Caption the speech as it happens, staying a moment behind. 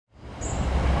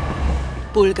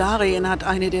Bulgarien hat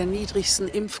eine der niedrigsten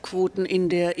Impfquoten in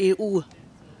der EU.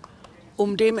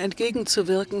 Um dem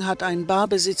entgegenzuwirken, hat ein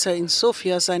Barbesitzer in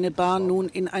Sofia seine Bar nun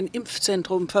in ein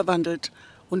Impfzentrum verwandelt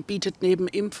und bietet neben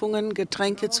Impfungen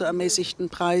Getränke zu ermäßigten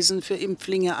Preisen für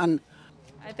Impflinge an.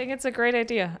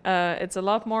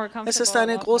 Es ist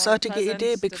eine großartige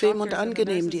Idee, bequem und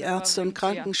angenehm. Die Ärzte und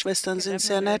Krankenschwestern sind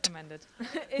sehr nett.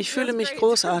 Ich fühle mich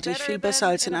großartig, viel besser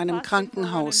als in einem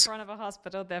Krankenhaus.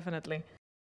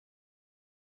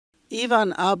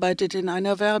 Ivan arbeitet in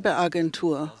einer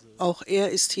Werbeagentur. Auch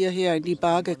er ist hierher in die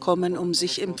Bar gekommen, um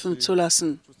sich impfen zu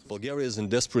lassen.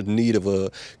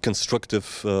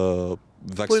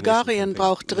 Bulgarien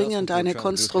braucht dringend eine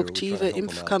konstruktive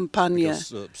Impfkampagne,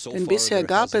 denn bisher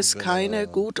gab es keine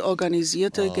gut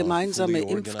organisierte gemeinsame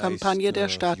Impfkampagne der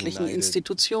staatlichen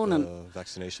Institutionen.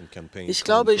 Ich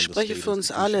glaube, ich spreche für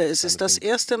uns alle. Es ist das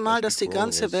erste Mal, dass die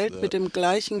ganze Welt mit dem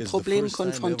gleichen Problem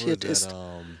konfrontiert ist.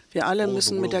 Wir alle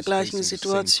müssen mit der gleichen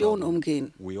Situation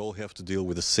umgehen.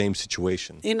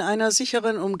 In einer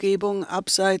sicheren Umgebung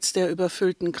abseits der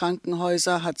überfüllten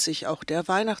Krankenhäuser hat sich auch der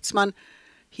Weihnachtsmann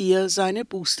hier seine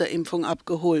Boosterimpfung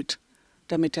abgeholt,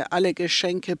 damit er alle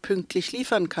Geschenke pünktlich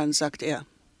liefern kann, sagt er.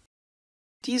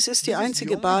 Dies ist die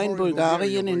einzige Bar in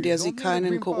Bulgarien, in der Sie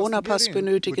keinen Corona-Pass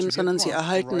benötigen, sondern Sie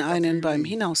erhalten einen beim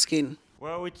Hinausgehen.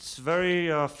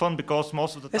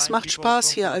 Es macht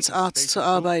Spaß, hier als Arzt zu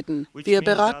arbeiten. Wir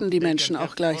beraten die Menschen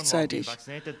auch gleichzeitig.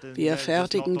 Wir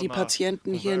fertigen die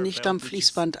Patienten hier nicht am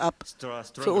Fließband ab.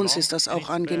 Für uns ist das auch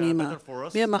angenehmer.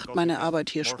 Mir macht meine Arbeit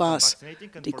hier Spaß.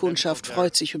 Die Kundschaft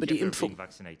freut sich über die Impfung.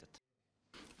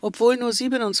 Obwohl nur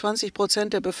 27%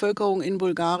 der Bevölkerung in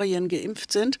Bulgarien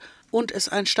geimpft sind und es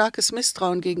ein starkes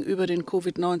Misstrauen gegenüber den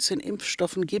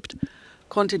Covid-19-Impfstoffen gibt,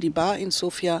 konnte die Bar in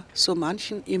Sofia so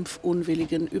manchen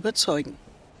Impfunwilligen überzeugen.